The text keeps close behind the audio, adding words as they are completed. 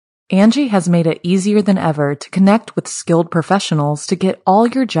Angie has made it easier than ever to connect with skilled professionals to get all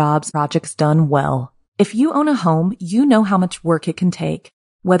your jobs projects done well. If you own a home, you know how much work it can take,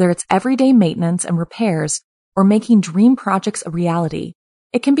 whether it's everyday maintenance and repairs or making dream projects a reality.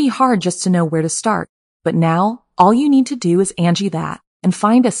 It can be hard just to know where to start, but now all you need to do is Angie that and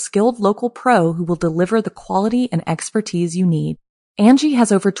find a skilled local pro who will deliver the quality and expertise you need. Angie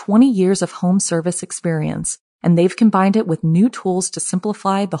has over 20 years of home service experience, and they've combined it with new tools to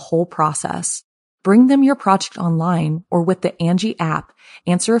simplify the whole process. Bring them your project online or with the Angie app,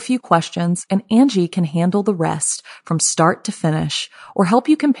 answer a few questions, and Angie can handle the rest from start to finish or help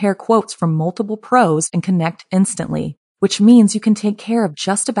you compare quotes from multiple pros and connect instantly, which means you can take care of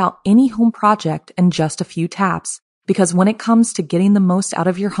just about any home project in just a few taps. Because when it comes to getting the most out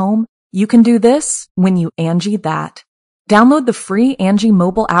of your home, you can do this when you Angie that. Download the free Angie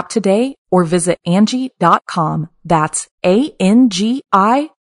mobile app today or visit Angie.com. That's ANGI.com.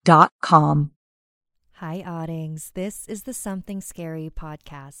 Hi, Oddings. This is the Something Scary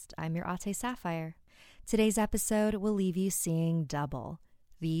podcast. I'm your Ate Sapphire. Today's episode will leave you seeing double.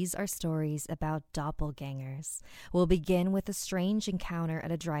 These are stories about doppelgangers. We'll begin with a strange encounter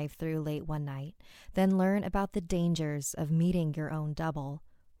at a drive-thru late one night, then learn about the dangers of meeting your own double,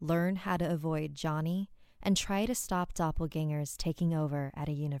 learn how to avoid Johnny, and try to stop doppelgangers taking over at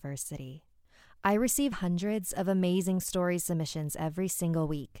a university. I receive hundreds of amazing story submissions every single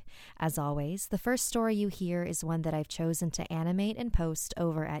week. As always, the first story you hear is one that I've chosen to animate and post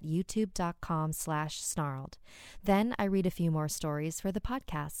over at youtube.com/snarled. Then I read a few more stories for the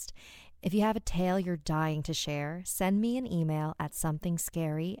podcast. If you have a tale you're dying to share, send me an email at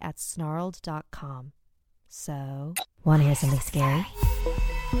somethingscary@snarled.com. So, want to hear something scary?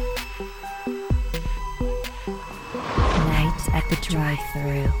 Night at the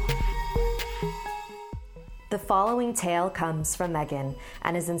drive-thru. The following tale comes from Megan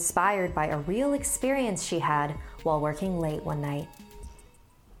and is inspired by a real experience she had while working late one night.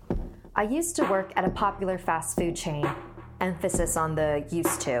 I used to work at a popular fast food chain, emphasis on the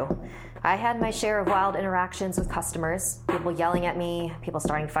used to. I had my share of wild interactions with customers, people yelling at me, people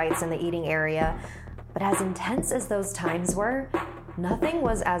starting fights in the eating area. But as intense as those times were, nothing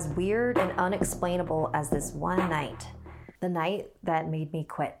was as weird and unexplainable as this one night. The night that made me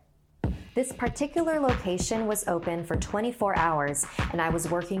quit. This particular location was open for 24 hours, and I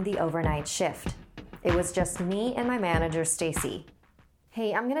was working the overnight shift. It was just me and my manager, Stacy.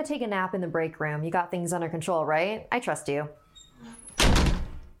 Hey, I'm gonna take a nap in the break room. You got things under control, right? I trust you.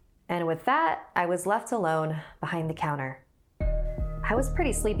 And with that, I was left alone behind the counter. I was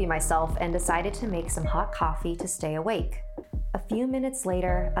pretty sleepy myself and decided to make some hot coffee to stay awake. A few minutes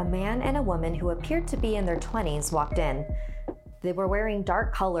later, a man and a woman who appeared to be in their 20s walked in. They were wearing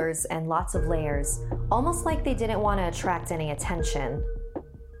dark colors and lots of layers, almost like they didn't want to attract any attention.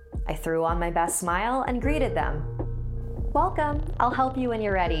 I threw on my best smile and greeted them. "Welcome, I'll help you when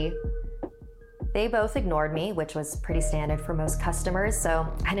you're ready." They both ignored me, which was pretty standard for most customers, so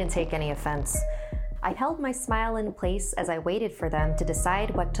I didn't take any offense. I held my smile in place as I waited for them to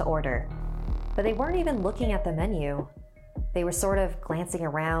decide what to order. But they weren't even looking at the menu. They were sort of glancing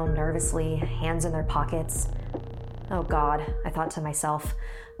around nervously, hands in their pockets. Oh God, I thought to myself,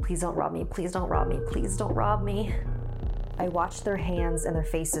 please don't rob me, please don't rob me, please don't rob me. I watched their hands and their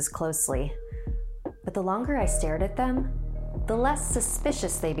faces closely. But the longer I stared at them, the less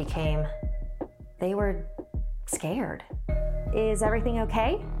suspicious they became. They were scared. "Is everything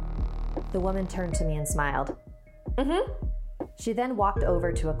okay?" The woman turned to me and smiled. "Mm-hmm." She then walked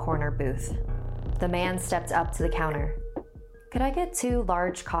over to a corner booth. The man stepped up to the counter. "Could I get 2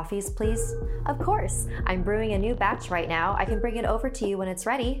 large coffees, please?" "Of course. I'm brewing a new batch right now. I can bring it over to you when it's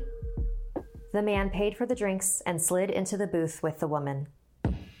ready." The man paid for the drinks and slid into the booth with the woman.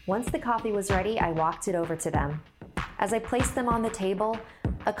 Once the coffee was ready, I walked it over to them. As I placed them on the table,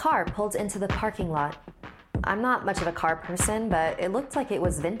 a car pulled into the parking lot. I'm not much of a car person, but it looked like it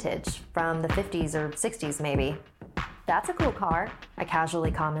was vintage, from the 50s or 60s maybe. "That's a cool car," I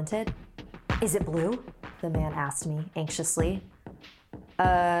casually commented. "Is it blue?" the man asked me anxiously.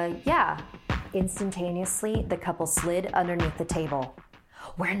 Yeah." Instantaneously, the couple slid underneath the table.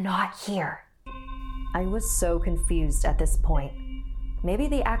 "We're not here." I was so confused at this point. Maybe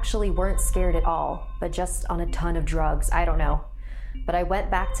they actually weren't scared at all, but just on a ton of drugs, I don't know. But I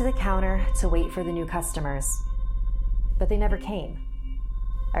went back to the counter to wait for the new customers. But they never came.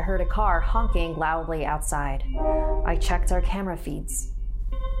 I heard a car honking loudly outside. I checked our camera feeds.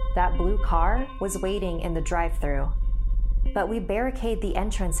 That blue car was waiting in the drive-thru. But we barricade the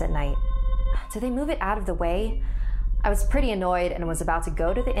entrance at night. Did they move it out of the way? I was pretty annoyed and was about to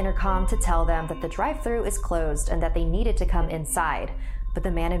go to the intercom to tell them that the drive-thru is closed and that they needed to come inside. but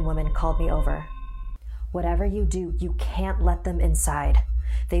the man and woman called me over. "Whatever you do, you can't let them inside.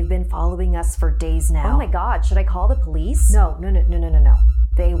 They've been following us for days now." Oh my God, should I call the police? No.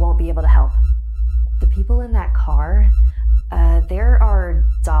 They won't be able to help. The people in that car, there are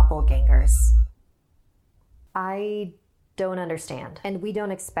doppelgangers. I don't understand, and we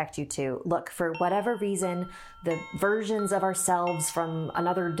don't expect you to. Look, for whatever reason, the versions of ourselves from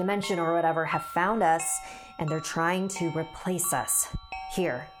another dimension or whatever have found us, and they're trying to replace us.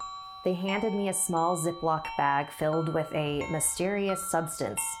 Here. They handed me a small Ziploc bag filled with a mysterious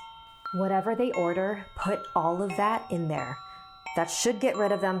substance. Whatever they order, put all of that in there. That should get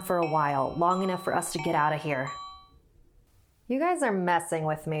rid of them for a while, long enough for us to get out of here. You guys are messing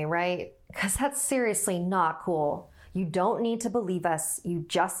with me, right? Because that's seriously not cool. You don't need to believe us. You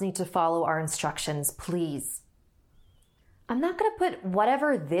just need to follow our instructions, please. I'm not going to put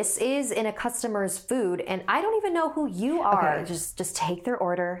whatever this is in a customer's food, and I don't even know who you are. Okay, just take their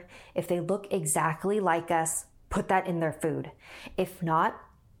order. If they look exactly like us, put that in their food. If not,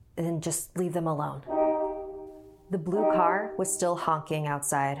 then just leave them alone. The blue car was still honking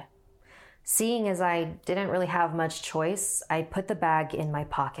outside. Seeing as I didn't really have much choice, I put the bag in my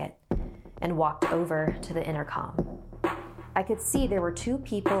pocket and walked over to the intercom. I could see there were 2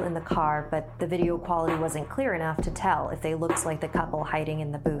 people in the car, but the video quality wasn't clear enough to tell if they looked like the couple hiding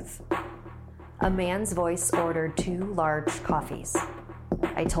in the booth. A man's voice ordered 2 large coffees.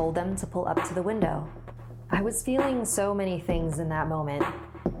 I told them to pull up to the window. I was feeling so many things in that moment.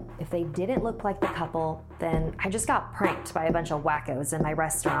 If they didn't look like the couple, then I just got pranked by a bunch of wackos in my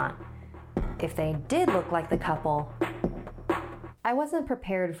restaurant. If they did look like the couple, I wasn't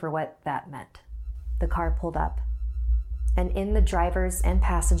prepared for what that meant. The car pulled up, and in the driver's and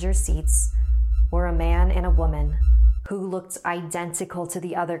passenger seats were a man and a woman who looked identical to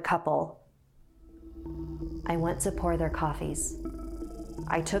the other couple. I went to pour their coffees.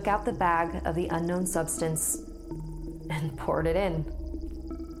 I took out the bag of the unknown substance and poured it in.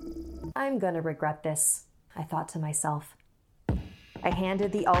 I'm gonna regret this, I thought to myself. I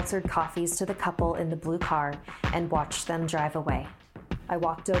handed the altered coffees to the couple in the blue car and watched them drive away. I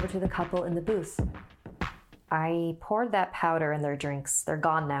walked over to the couple in the booth. I poured that powder in their drinks. They're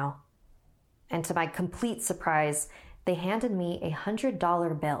gone now. And to my complete surprise, they handed me a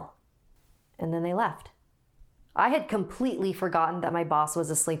 $100 bill. And then they left. I had completely forgotten that my boss was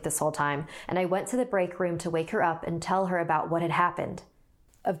asleep this whole time, and I went to the break room to wake her up and tell her about what had happened.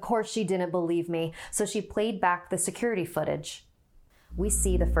 Of course she didn't believe me, so she played back the security footage. We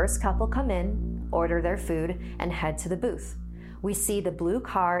see the first couple come in, order their food, and head to the booth. We see the blue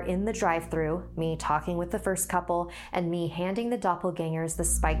car in the drive-thru, me talking with the first couple, and me handing the doppelgangers the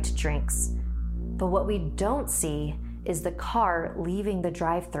spiked drinks. But what we don't see is the car leaving the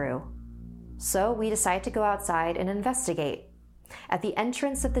drive-thru. So we decide to go outside and investigate. At the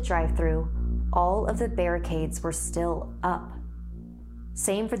entrance of the drive-thru, all of the barricades were still up.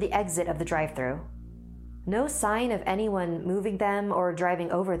 Same for the exit of the drive-thru. No sign of anyone moving them or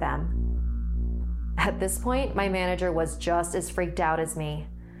driving over them. At this point, my manager was just as freaked out as me.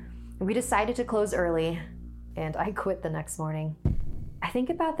 We decided to close early, and I quit the next morning. I think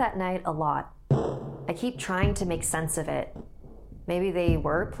about that night a lot. I keep trying to make sense of it. Maybe they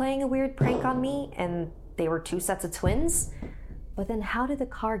were playing a weird prank on me, and they were 2 sets of twins? But then how did the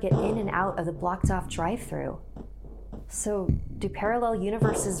car get in and out of the blocked-off drive-thru? So, do parallel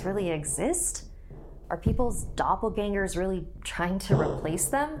universes really exist? Are people's doppelgangers really trying to replace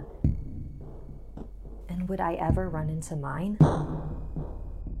them? And would I ever run into mine?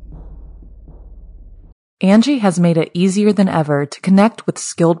 Angie has made it easier than ever to connect with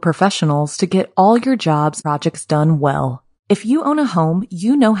skilled professionals to get all your jobs projects done well. If you own a home,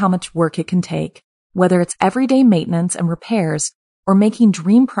 you know how much work it can take, whether it's everyday maintenance and repairs or making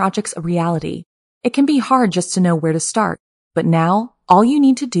dream projects a reality. It can be hard just to know where to start, but now all you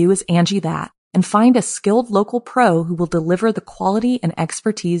need to do is Angie that and find a skilled local pro who will deliver the quality and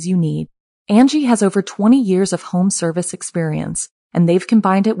expertise you need. Angie has over 20 years of home service experience, and they've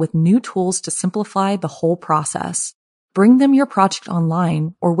combined it with new tools to simplify the whole process. Bring them your project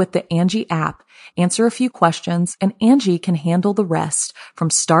online or with the Angie app, answer a few questions, and Angie can handle the rest from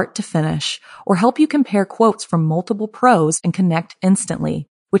start to finish or help you compare quotes from multiple pros and connect instantly,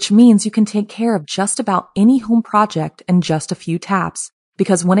 which means you can take care of just about any home project in just a few taps.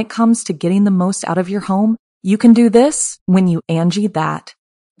 Because when it comes to getting the most out of your home, you can do this when you Angie that.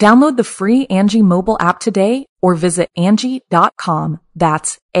 Download the free Angie mobile app today or visit Angie.com.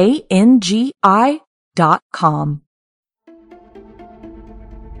 That's ANGI.com.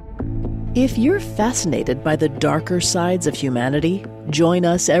 If you're fascinated by the darker sides of humanity, join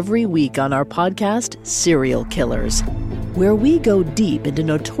us every week on our podcast, Serial Killers. where we go deep into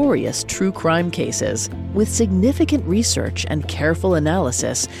notorious true crime cases. With significant research and careful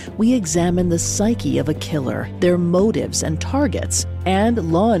analysis, we examine the psyche of a killer, their motives and targets,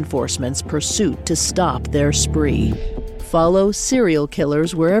 and law enforcement's pursuit to stop their spree. Follow Serial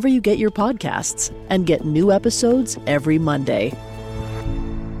Killers wherever you get your podcasts and get new episodes every Monday.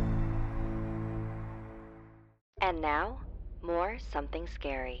 And now, more Something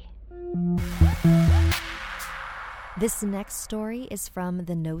Scary. This next story is from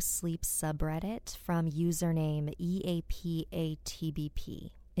the No Sleep subreddit from username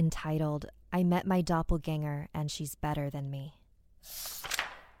EAPATBP, entitled, I Met My Doppelganger and She's Better Than Me.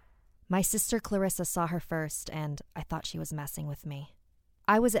 My sister Clarissa saw her first, and I thought she was messing with me.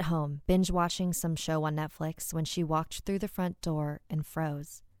 I was at home, binge-watching some show on Netflix, when she walked through the front door and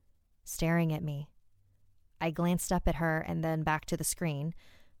froze, staring at me. I glanced up at her and then back to the screen,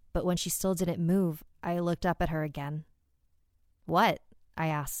 but when she still didn't move, I looked up at her again. What? I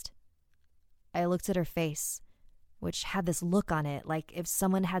asked. I looked at her face, which had this look on it like if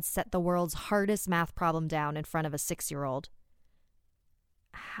someone had set the world's hardest math problem down in front of a 6-year-old.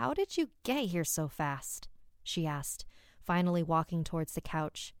 How did you get here so fast? She asked, finally walking towards the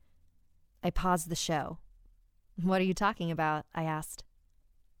couch. I paused the show. What are you talking about? I asked.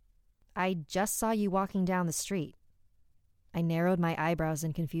 I just saw you walking down the street. I narrowed my eyebrows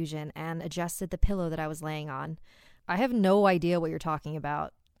in confusion and adjusted the pillow that I was laying on. I have no idea what you're talking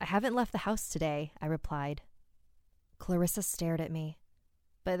about. I haven't left the house today, I replied. Clarissa stared at me,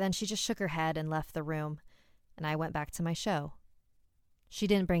 but then she just shook her head and left the room, and I went back to my show. She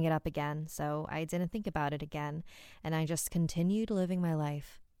didn't bring it up again, so I didn't think about it again, and I just continued living my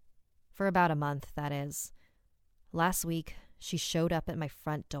life. For about a month, that is. Last week, she showed up at my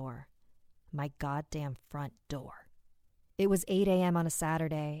front door. My goddamn front door. It was 8 a.m. on a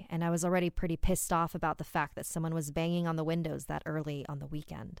Saturday, and I was already pretty pissed off about the fact that someone was banging on the windows that early on the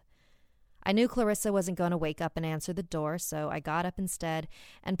weekend. I knew Clarissa wasn't going to wake up and answer the door, so I got up instead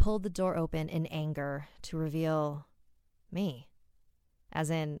and pulled the door open in anger to reveal me.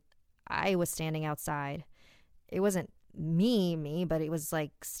 As in, I was standing outside. It wasn't me, but it was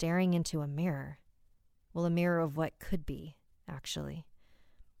like staring into a mirror. Well, a mirror of what could be, actually.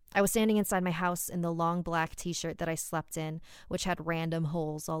 I was standing inside my house in the long black t-shirt that I slept in, which had random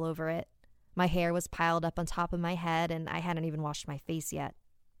holes all over it. My hair was piled up on top of my head, and I hadn't even washed my face yet.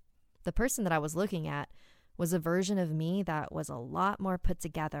 The person that I was looking at was a version of me that was a lot more put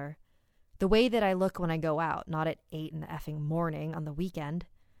together. The way that I look when I go out, not at 8 in the effing morning on the weekend.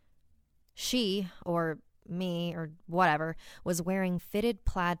 She, or me, or whatever, was wearing fitted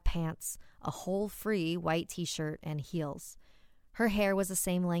plaid pants, a hole-free white t-shirt, and heels. Her hair was the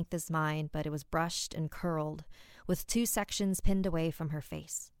same length as mine, but it was brushed and curled, with 2 sections pinned away from her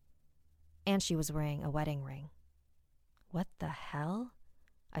face. And she was wearing a wedding ring. What the hell?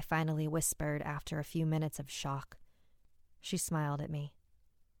 I finally whispered after a few minutes of shock. She smiled at me.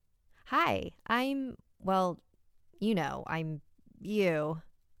 Hi, I'm you.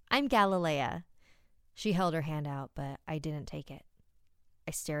 I'm Galilea. She held her hand out, but I didn't take it.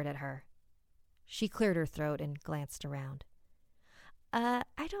 I stared at her. She cleared her throat and glanced around. I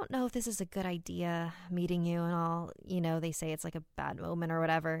don't know if this is a good idea, meeting you and all. You know, they say it's like a bad moment or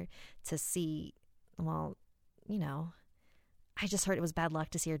whatever to see, I just heard it was bad luck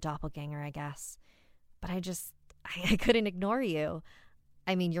to see your doppelganger, I guess. But I couldn't ignore you.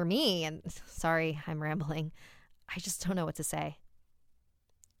 I mean, you're me, and sorry, I'm rambling. I just don't know what to say.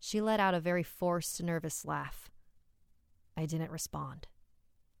 She let out a very forced, nervous laugh. I didn't respond.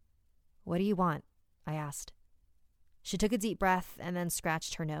 What do you want? I asked. She took a deep breath and then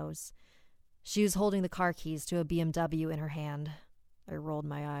scratched her nose. She was holding the car keys to a BMW in her hand. I rolled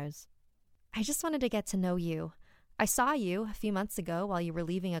my eyes. I just wanted to get to know you. I saw you a few months ago while you were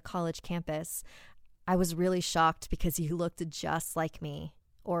leaving a college campus. I was really shocked because you looked just like me.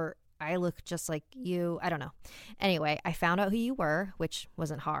 Or I looked just like you. I don't know. Anyway, I found out who you were, which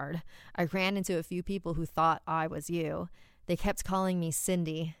wasn't hard. I ran into a few people who thought I was you. They kept calling me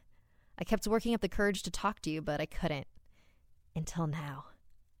Cindy. I kept working up the courage to talk to you, but I couldn't. Until now.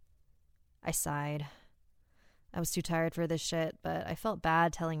 I sighed. I was too tired for this shit, but I felt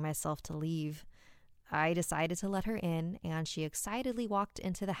bad telling myself to leave. I decided to let her in, and she excitedly walked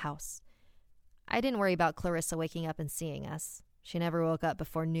into the house. I didn't worry about Clarissa waking up and seeing us. She never woke up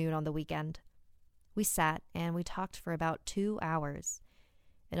before noon on the weekend. We sat, and we talked for about 2 hours.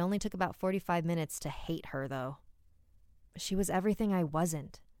 It only took about 45 minutes to hate her, though. She was everything I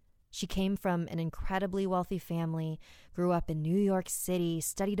wasn't. She came from an incredibly wealthy family, grew up in New York City,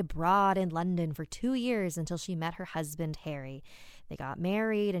 studied abroad in London for 2 years until she met her husband, Harry. They got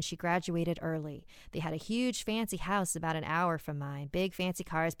married and she graduated early. They had a huge fancy house about an hour from mine. Big fancy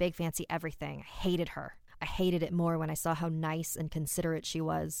cars, big fancy everything. I hated her. I hated it more when I saw how nice and considerate she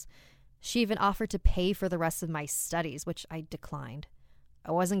was. She even offered to pay for the rest of my studies, which I declined.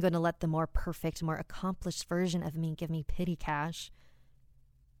 I wasn't going to let the more perfect, more accomplished version of me give me pity cash.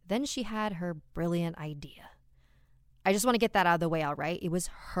 Then she had her brilliant idea. I just want to get that out of the way, all right? It was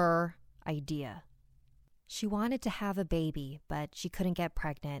her idea. She wanted to have a baby, but she couldn't get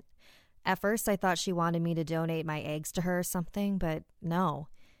pregnant. At first, I thought she wanted me to donate my eggs to her or something, but no.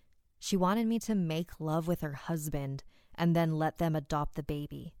 She wanted me to make love with her husband and then let them adopt the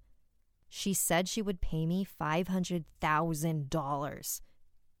baby. She said she would pay me $500,000.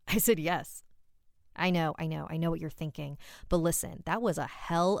 I said yes. I know what you're thinking. But listen, that was a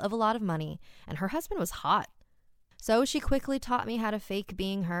hell of a lot of money, and her husband was hot. So she quickly taught me how to fake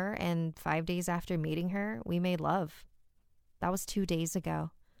being her, and 5 days after meeting her, we made love. That was 2 days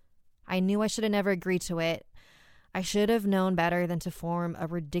ago. I knew I should have never agreed to it. I should have known better than to form a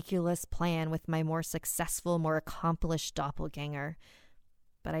ridiculous plan with my more successful, more accomplished doppelganger.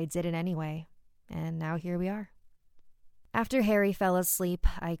 But I did it anyway, and now here we are. After Harry fell asleep,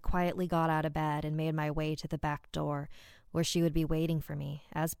 I quietly got out of bed and made my way to the back door, where she would be waiting for me,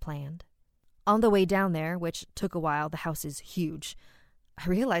 as planned. On the way down there, which took a while, the house is huge, I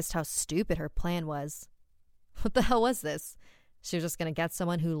realized how stupid her plan was. What the hell was this? She was just going to get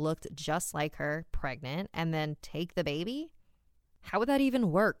someone who looked just like her, pregnant, and then take the baby? How would that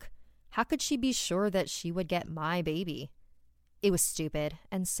even work? How could she be sure that she would get my baby? It was stupid,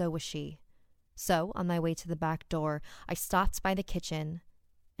 and so was she. So, on my way to the back door, I stopped by the kitchen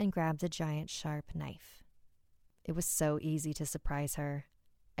and grabbed a giant sharp knife. It was so easy to surprise her.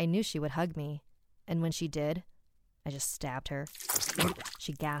 I knew she would hug me, and when she did, I just stabbed her.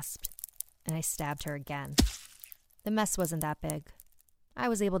 She gasped, and I stabbed her again. The mess wasn't that big. I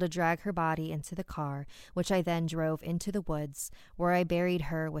was able to drag her body into the car, which I then drove into the woods, where I buried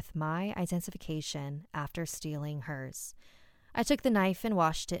her with my identification after stealing hers. I took the knife and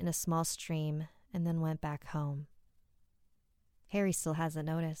washed it in a small stream and then went back home. Harry still hasn't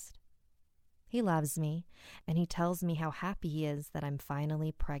noticed. He loves me, and he tells me how happy he is that I'm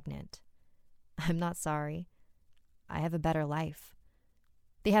finally pregnant. I'm not sorry. I have a better life.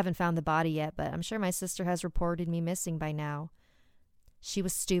 They haven't found the body yet, but I'm sure my sister has reported me missing by now. She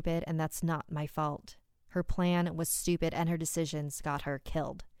was stupid, and that's not my fault. Her plan was stupid, and her decisions got her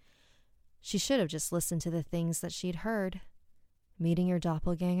killed. She should have just listened to the things that she'd heard. Meeting your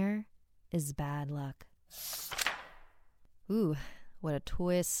doppelganger is bad luck. Ooh, what a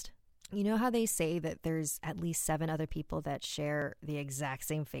twist. You know how they say that there's at least 7 other people that share the exact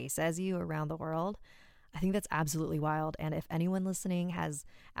same face as you around the world? I think that's absolutely wild. And if anyone listening has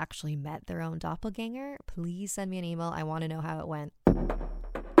actually met their own doppelganger, please send me an email. I want to know how it went.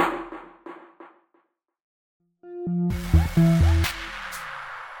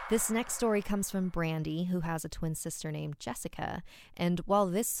 This next story comes from Brandy, who has a twin sister named Jessica. And while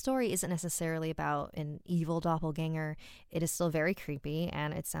this story isn't necessarily about an evil doppelganger, it is still very creepy,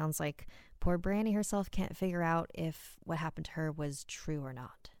 and it sounds like poor Brandy herself can't figure out if what happened to her was true or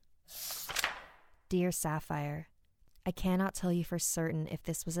not. Dear Sapphire, I cannot tell you for certain if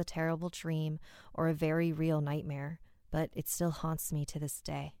this was a terrible dream or a very real nightmare, but it still haunts me to this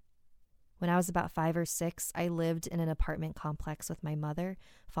day. When I was about 5 or 6, I lived in an apartment complex with my mother,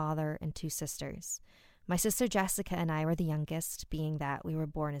 father, and 2 sisters. My sister Jessica and I were the youngest, being that we were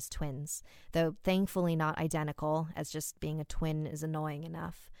born as twins, though thankfully not identical, as just being a twin is annoying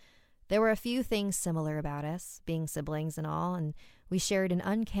enough. There were a few things similar about us, being siblings and all, and we shared an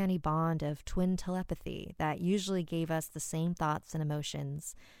uncanny bond of twin telepathy that usually gave us the same thoughts and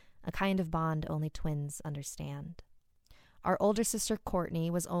emotions, a kind of bond only twins understand. Our older sister Courtney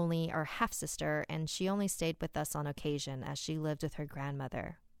was only our half-sister, and she only stayed with us on occasion as she lived with her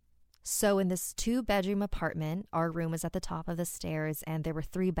grandmother. So in this 2-bedroom apartment, our room was at the top of the stairs, and there were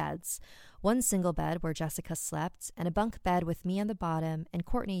 3 beds. 1 single bed where Jessica slept, and a bunk bed with me on the bottom and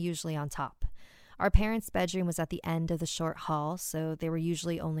Courtney usually on top. Our parents' bedroom was at the end of the short hall, so they were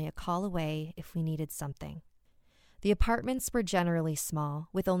usually only a call away if we needed something. The apartments were generally small,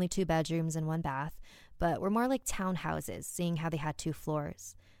 with only 2 bedrooms and 1 bath, but were more like townhouses, seeing how they had 2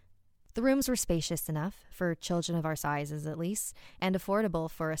 floors. The rooms were spacious enough, for children of our sizes at least, and affordable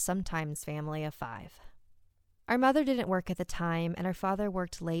for a sometimes family of 5. Our mother didn't work at the time, and our father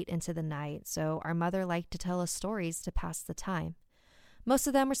worked late into the night, so our mother liked to tell us stories to pass the time. Most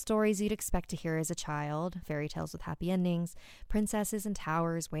of them were stories you'd expect to hear as a child, fairy tales with happy endings, princesses in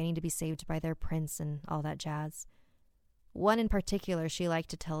towers waiting to be saved by their prince, and all that jazz. One in particular she liked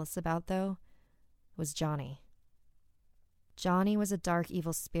to tell us about, though, was Johnny. Johnny was a dark,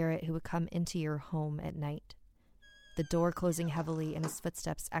 evil spirit who would come into your home at night, the door closing heavily and his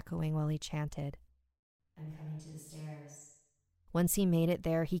footsteps echoing while he chanted, "I'm coming to the stairs." Once he made it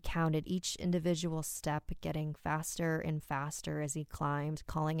there, he counted each individual step, getting faster and faster as he climbed,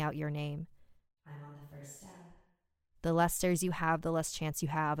 calling out your name. "I'm on the first step." The less stairs you have, the less chance you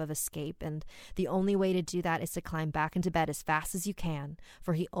have of escape, and the only way to do that is to climb back into bed as fast as you can,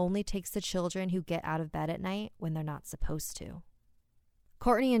 for he only takes the children who get out of bed at night when they're not supposed to.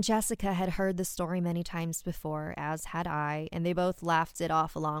 Courtney and Jessica had heard the story many times before, as had I, and they both laughed it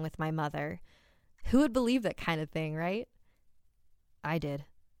off along with my mother. Who would believe that kind of thing, right? I did.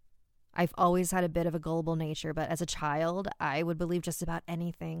 I've always had a bit of a gullible nature, but as a child, I would believe just about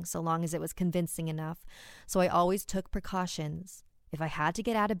anything so long as it was convincing enough. So I always took precautions. If I had to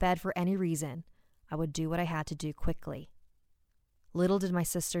get out of bed for any reason, I would do what I had to do quickly. Little did my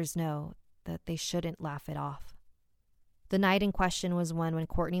sisters know that they shouldn't laugh it off. The night in question was one when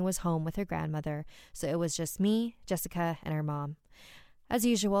Courtney was home with her grandmother, so it was just me, Jessica, and her mom. As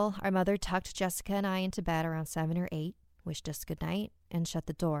usual, our mother tucked Jessica and I into bed around 7 or 8, wished us good night, and shut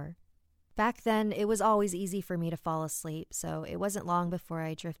the door. Back then, it was always easy for me to fall asleep, so it wasn't long before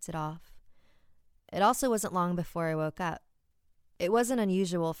I drifted off. It also wasn't long before I woke up. It wasn't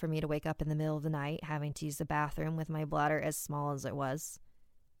unusual for me to wake up in the middle of the night, having to use the bathroom with my bladder as small as it was.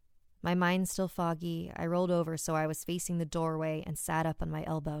 My mind still foggy, I rolled over so I was facing the doorway and sat up on my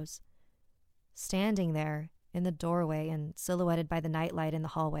elbows. Standing there, in the doorway and silhouetted by the nightlight in the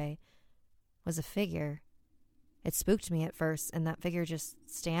hallway, was a figure. It spooked me at first, and that figure just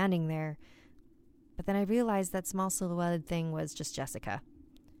standing there. But then I realized that small silhouetted thing was just Jessica.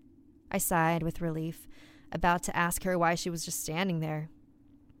 I sighed with relief, about to ask her why she was just standing there,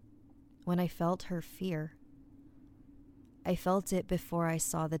 when I felt her fear. I felt it before I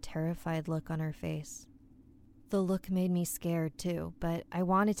saw the terrified look on her face. The look made me scared too, but I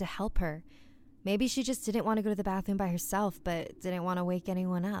wanted to help her. Maybe she just didn't want to go to the bathroom by herself, but didn't want to wake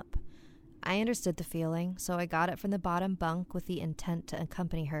anyone up. I understood the feeling, so I got it from the bottom bunk with the intent to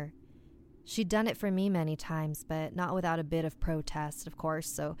accompany her. She'd done it for me many times, but not without a bit of protest, of course,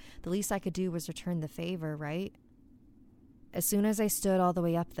 so the least I could do was return the favor, right? As soon as I stood all the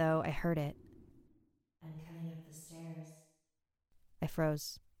way up, though, I heard it. "I'm coming up the stairs." I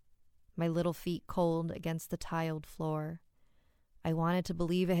froze, my little feet cold against the tiled floor. I wanted to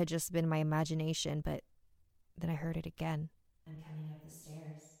believe it had just been my imagination, but then I heard it again. "I'm coming up the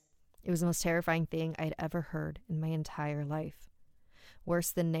stairs." It was the most terrifying thing I'd ever heard in my entire life.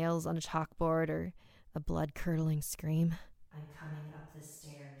 Worse than nails on a chalkboard or a blood-curdling scream. "I'm coming up the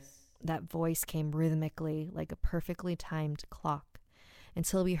stairs." That voice came rhythmically, like a perfectly timed clock,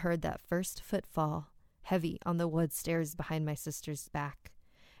 until we heard that first footfall, heavy on the wood stairs behind my sister's back.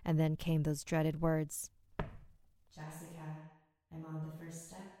 And then came those dreaded words. "Jessica, I'm on the first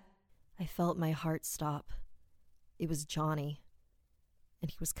step." I felt my heart stop. It was Johnny, and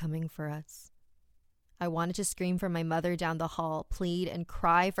he was coming for us. I wanted to scream for my mother down the hall, plead and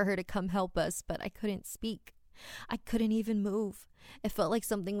cry for her to come help us, but I couldn't speak. I couldn't even move. It felt like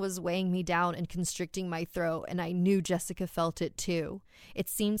something was weighing me down and constricting my throat, and I knew Jessica felt it too. It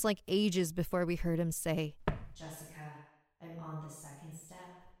seemed like ages before we heard him say, "Jessica, I'm on the second step."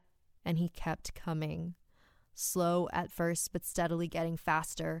 And he kept coming. Slow at first, but steadily getting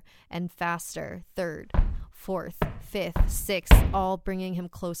faster and faster. 3rd, 4th, 5th, 6th, all bringing him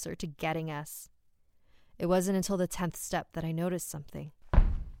closer to getting us. It wasn't until the 10th step that I noticed something.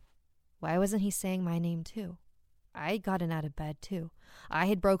 Why wasn't he saying my name too? I had gotten out of bed too. I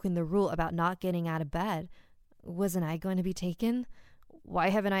had broken the rule about not getting out of bed. Wasn't I going to be taken? Why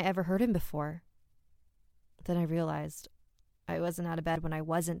haven't I ever heard him before? Then I realized I wasn't out of bed when I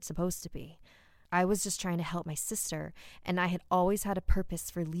wasn't supposed to be. I was just trying to help my sister, and I had always had a purpose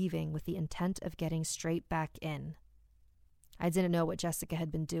for leaving with the intent of getting straight back in. I didn't know what Jessica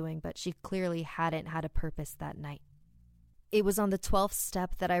had been doing, but she clearly hadn't had a purpose that night. It was on the 12th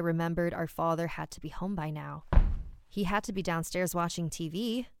step that I remembered our father had to be home by now. He had to be downstairs watching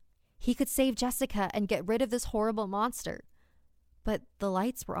TV. He could save Jessica and get rid of this horrible monster. But the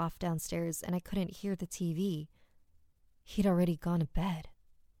lights were off downstairs, and I couldn't hear the TV. He'd already gone to bed.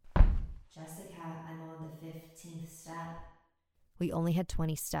 "Jessica, I'm on the 15th step." We only had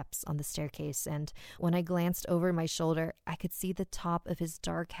 20 steps on the staircase, and when I glanced over my shoulder, I could see the top of his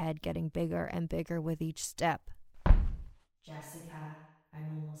dark head getting bigger and bigger with each step. "Jessica,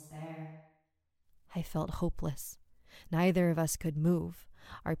 I'm almost there." I felt hopeless. Neither of us could move.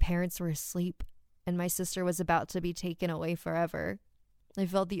 Our parents were asleep, and my sister was about to be taken away forever. I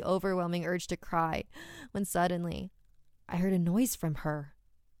felt the overwhelming urge to cry, when suddenly I heard a noise from her.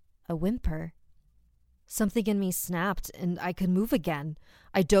 A whimper. Something in me snapped and I could move again.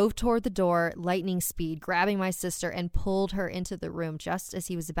 I dove toward the door, lightning speed, grabbing my sister and pulled her into the room just as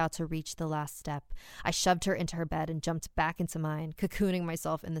he was about to reach the last step. I shoved her into her bed and jumped back into mine, cocooning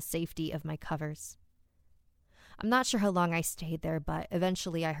myself in the safety of my covers. I'm not sure how long I stayed there, but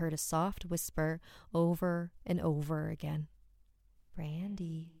eventually I heard a soft whisper over and over again.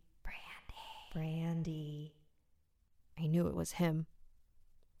 Brandy, Brandy, Brandy. I knew it was him.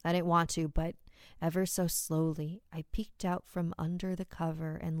 I didn't want to, but ever so slowly, I peeked out from under the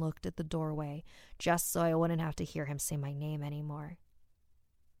cover and looked at the doorway, just so I wouldn't have to hear him say my name anymore.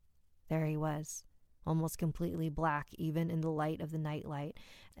 There he was, almost completely black even in the light of the nightlight,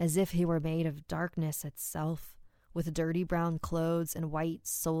 as if he were made of darkness itself, with dirty brown clothes and white,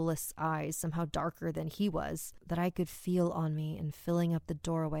 soulless eyes somehow darker than he was, that I could feel on me and filling up the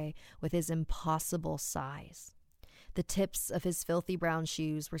doorway with his impossible size. The tips of his filthy brown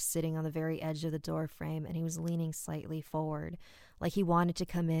shoes were sitting on the very edge of the door frame, and he was leaning slightly forward, like he wanted to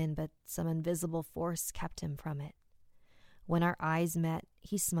come in, but some invisible force kept him from it. When our eyes met,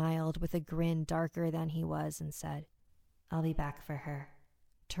 he smiled with a grin darker than he was and said, "I'll be back for her,"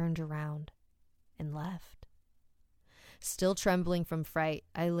 turned around, and left. Still trembling from fright,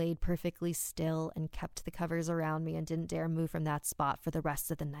 I laid perfectly still and kept the covers around me and didn't dare move from that spot for the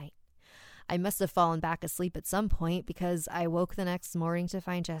rest of the night. I must have fallen back asleep at some point because I woke the next morning to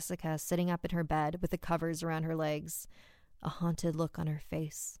find Jessica sitting up in her bed with the covers around her legs, a haunted look on her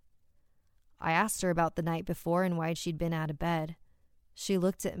face. I asked her about the night before and why she'd been out of bed. She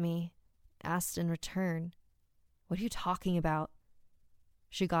looked at me, asked in return, "What are you talking about?"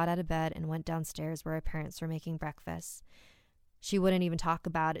 She got out of bed and went downstairs where our parents were making breakfast. She wouldn't even talk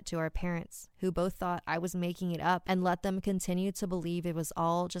about it to our parents, who both thought I was making it up and let them continue to believe it was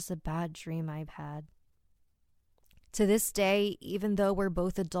all just a bad dream I've had. To this day, even though we're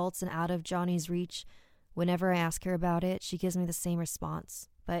both adults and out of Johnny's reach, whenever I ask her about it, she gives me the same response.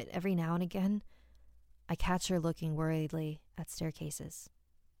 But every now and again, I catch her looking worriedly at staircases.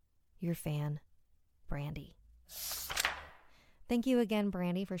 Your fan, Brandy. Thank you again,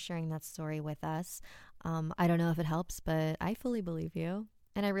 Brandy, for sharing that story with us. I don't know if it helps, but I fully believe you.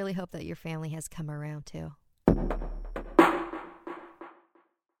 And I really hope that your family has come around too.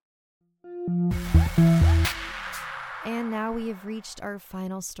 And now we have reached our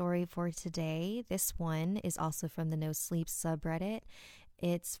final story for today. This one is also from the No Sleep subreddit.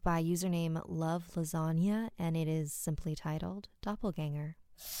 It's by username Love Lasagna, and it is simply titled Doppelganger.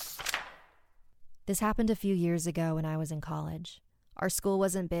 This happened a few years ago when I was in college. Our school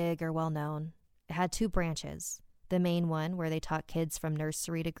wasn't big or well known. It had 2 branches. The main one, where they taught kids from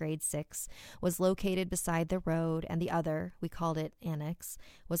nursery to grade 6, was located beside the road, and the other, we called it Annex,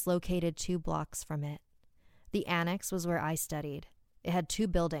 was located 2 blocks from it. The Annex was where I studied. It had 2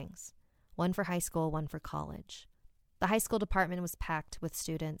 buildings, one for high school, one for college. The high school department was packed with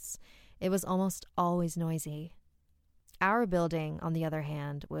students. It was almost always noisy. Our building, on the other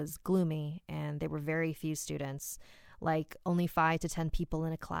hand, was gloomy, and there were very few students, like only 5 to 10 people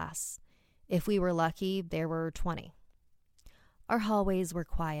in a class. If we were lucky, there were 20. Our hallways were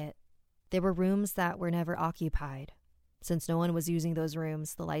quiet. There were rooms that were never occupied. Since no one was using those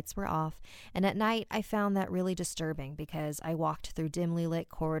rooms, the lights were off, and at night I found that really disturbing because I walked through dimly lit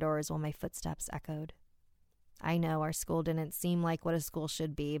corridors while my footsteps echoed. I know our school didn't seem like what a school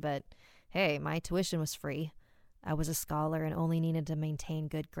should be, but hey, my tuition was free. I was a scholar and only needed to maintain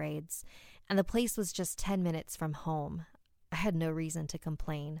good grades, and the place was just 10 minutes from home. I had no reason to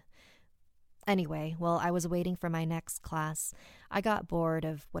complain. Anyway, while I was waiting for my next class, I got bored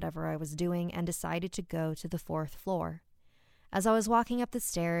of whatever I was doing and decided to go to the 4th floor. As I was walking up the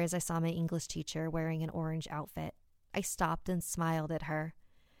stairs, I saw my English teacher wearing an orange outfit. I stopped and smiled at her.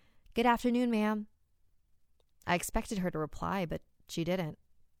 "Good afternoon, ma'am." I expected her to reply, but she didn't.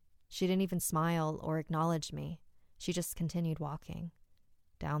 She didn't even smile or acknowledge me. She just continued walking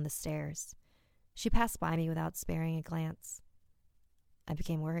down the stairs. She passed by me without sparing a glance. I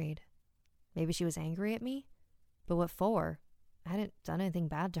became worried. Maybe she was angry at me? But what for? I hadn't done anything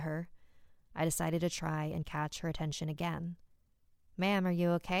bad to her. I decided to try and catch her attention again. "Ma'am, are you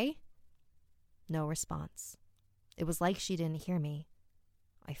okay?" No response. It was like she didn't hear me.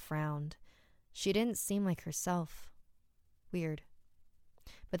 I frowned. She didn't seem like herself. Weird.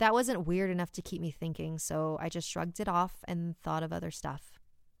 But that wasn't weird enough to keep me thinking, so I just shrugged it off and thought of other stuff.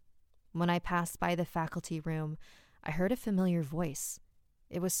 When I passed by the faculty room, I heard a familiar voice.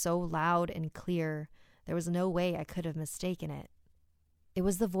 It was so loud and clear, there was no way I could have mistaken it. It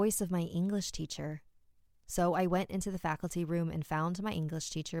was the voice of my English teacher. So I went into the faculty room and found my English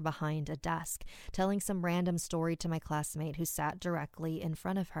teacher behind a desk, telling some random story to my classmate who sat directly in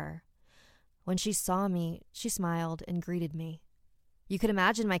front of her. When she saw me, she smiled and greeted me. You could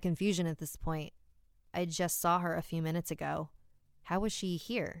imagine my confusion at this point. I just saw her a few minutes ago. How was she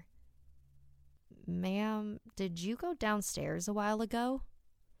here? Ma'am, did you go downstairs a while ago?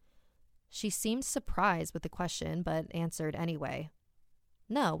 She seemed surprised with the question, but answered anyway.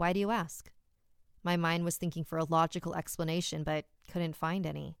 No, why do you ask? My mind was thinking for a logical explanation, but couldn't find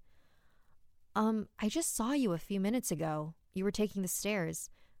any. I just saw you a few minutes ago. You were taking the stairs.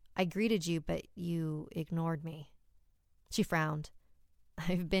 I greeted you, but you ignored me. She frowned.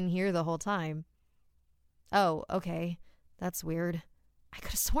 I've been here the whole time. Oh, okay. That's weird. I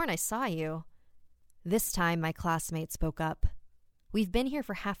could have sworn I saw you. This time, my classmate spoke up. We've been here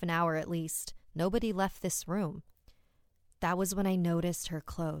for half an hour at least. Nobody left this room. That was when I noticed her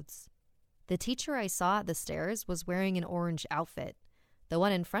clothes. The teacher I saw at the stairs was wearing an orange outfit. The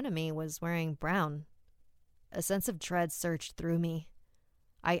one in front of me was wearing brown. A sense of dread surged through me.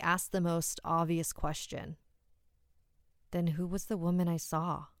 I asked the most obvious question. Then who was the woman I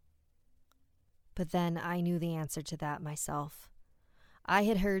saw? But then I knew the answer to that myself. I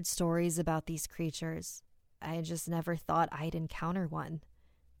had heard stories about these creatures. I had just never thought I'd encounter one.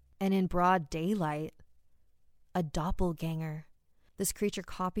 And in broad daylight, a doppelganger. This creature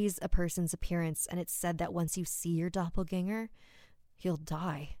copies a person's appearance, and it's said that once you see your doppelganger, you'll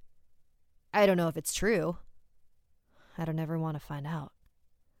die. I don't know if it's true. I don't ever want to find out.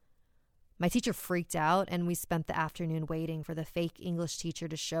 My teacher freaked out, and we spent the afternoon waiting for the fake English teacher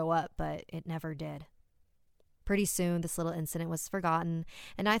to show up, but it never did. Pretty soon, this little incident was forgotten,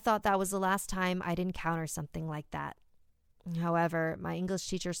 and I thought that was the last time I'd encounter something like that. However, my English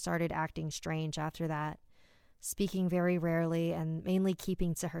teacher started acting strange after that, speaking very rarely and mainly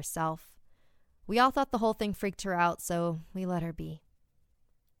keeping to herself. We all thought the whole thing freaked her out, so we let her be.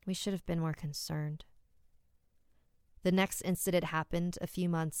 We should have been more concerned. The next incident happened a few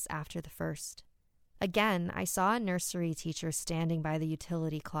months after the first. Again, I saw a nursery teacher standing by the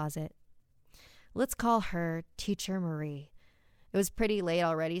utility closet. Let's call her Teacher Marie. It was pretty late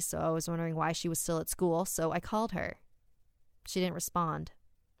already, so I was wondering why she was still at school, so I called her. She didn't respond.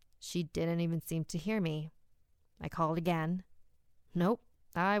 She didn't even seem to hear me. I called again. Nope,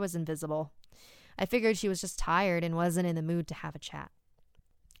 I was invisible. I figured she was just tired and wasn't in the mood to have a chat.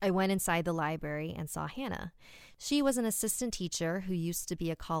 I went inside the library and saw Hannah. She was an assistant teacher who used to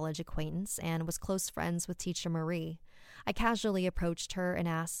be a college acquaintance and was close friends with Teacher Marie. I casually approached her and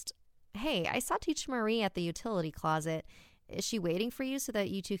asked, Hey, I saw Teacher Marie at the utility closet. Is she waiting for you so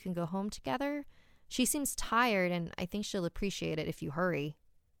that you two can go home together? She seems tired, and I think she'll appreciate it if you hurry.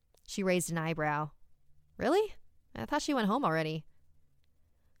 She raised an eyebrow. Really? I thought she went home already.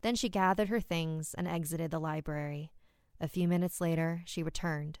 Then she gathered her things and exited the library. A few minutes later, she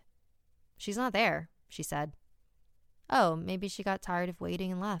returned. She's not there, she said. Oh, maybe she got tired of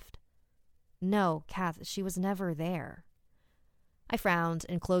waiting and left. No, Kath, she was never there. I frowned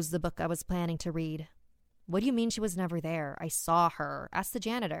and closed the book I was planning to read. What do you mean she was never there? I saw her. Ask the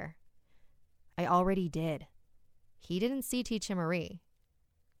janitor. I already did. He didn't see Teacher Marie.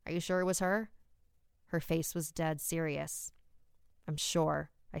 Are you sure it was her? Her face was dead serious. I'm sure,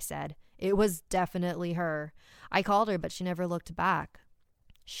 I said. It was definitely her. I called her, but she never looked back.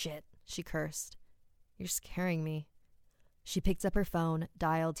 Shit, she cursed. You're scaring me. She picked up her phone,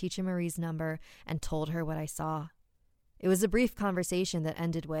 dialed Teacher Marie's number, and told her what I saw. It was a brief conversation that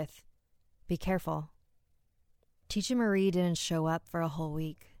ended with, Be careful. Teacher Marie didn't show up for a whole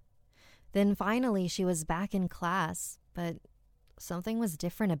week. Then finally she was back in class, but something was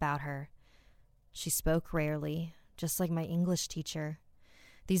different about her. She spoke rarely, just like my English teacher.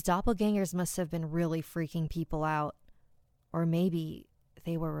 These doppelgangers must have been really freaking people out. Or maybe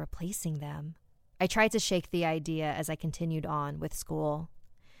they were replacing them. I tried to shake the idea as I continued on with school.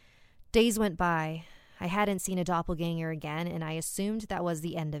 Days went by. I hadn't seen a doppelganger again, and I assumed that was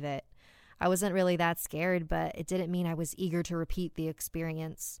the end of it. I wasn't really that scared, but it didn't mean I was eager to repeat the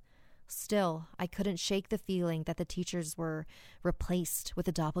experience. Still, I couldn't shake the feeling that the teachers were replaced with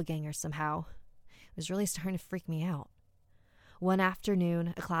a doppelganger somehow. It was really starting to freak me out. One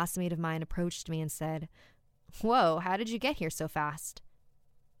afternoon, a classmate of mine approached me and said, Whoa, how did you get here so fast?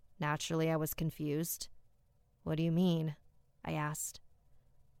 Naturally, I was confused. What do you mean? I asked.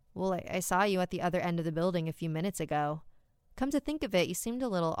 Well, I saw you at the other end of the building a few minutes ago. Come to think of it, you seemed a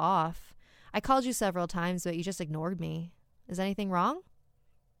little off. I called you several times, but you just ignored me. Is anything wrong?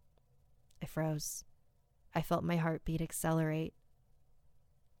 I froze. I felt my heartbeat accelerate.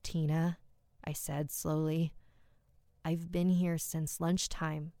 Tina, I said slowly, I've been here since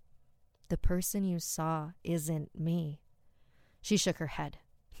lunchtime. The person you saw isn't me. She shook her head.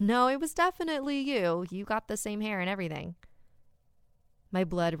 No, it was definitely you. You got the same hair and everything. My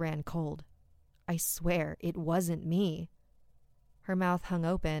blood ran cold. I swear it wasn't me." Her mouth hung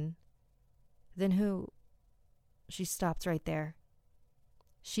open. "Then who?" She stopped right there.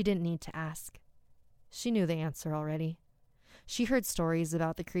 She didn't need to ask. She knew the answer already. She heard stories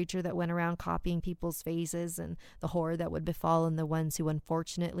about the creature that went around copying people's faces and the horror that would befall the ones who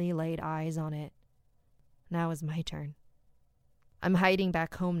unfortunately laid eyes on it. Now is my turn. I'm hiding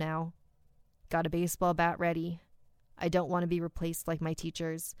back home now. Got a baseball bat ready. I don't want to be replaced like my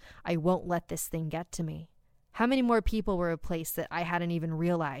teachers. I won't let this thing get to me. How many more people were replaced that I hadn't even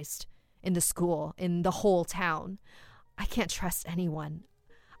realized? In the school, in the whole town. I can't trust anyone.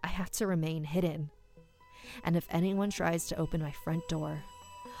 I have to remain hidden. And if anyone tries to open my front door,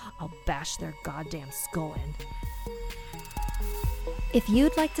 I'll bash their goddamn skull in. If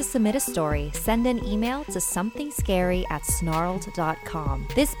you'd like to submit a story, send an email to somethingscary@snarled.com.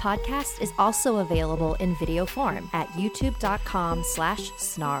 This podcast is also available in video form at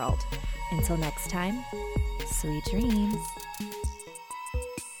youtube.com/snarled. Until next time, sweet dreams.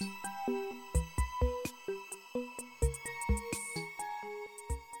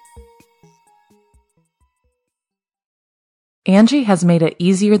 Angie has made it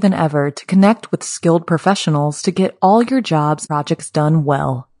easier than ever to connect with skilled professionals to get all your jobs projects done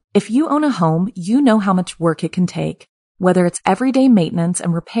well. If you own a home, you know how much work it can take, whether it's everyday maintenance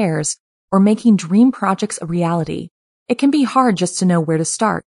and repairs or making dream projects a reality. It can be hard just to know where to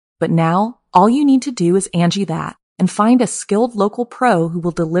start, but now all you need to do is Angie that and find a skilled local pro who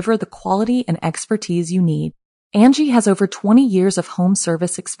will deliver the quality and expertise you need. Angie has over 20 years of home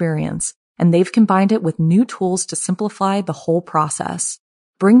service experience, and they've combined it with new tools to simplify the whole process.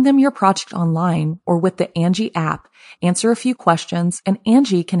 Bring them your project online or with the Angie app, answer a few questions, and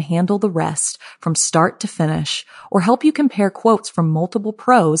Angie can handle the rest from start to finish, or help you compare quotes from multiple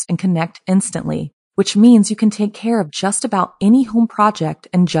pros and connect instantly, which means you can take care of just about any home project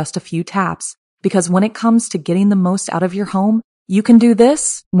in just a few taps. Because when it comes to getting the most out of your home, you can do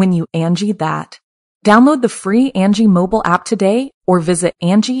this when you Angie that. Download the free Angie mobile app today or visit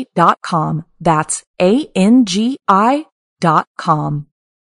Angie.com. That's ANGI.com.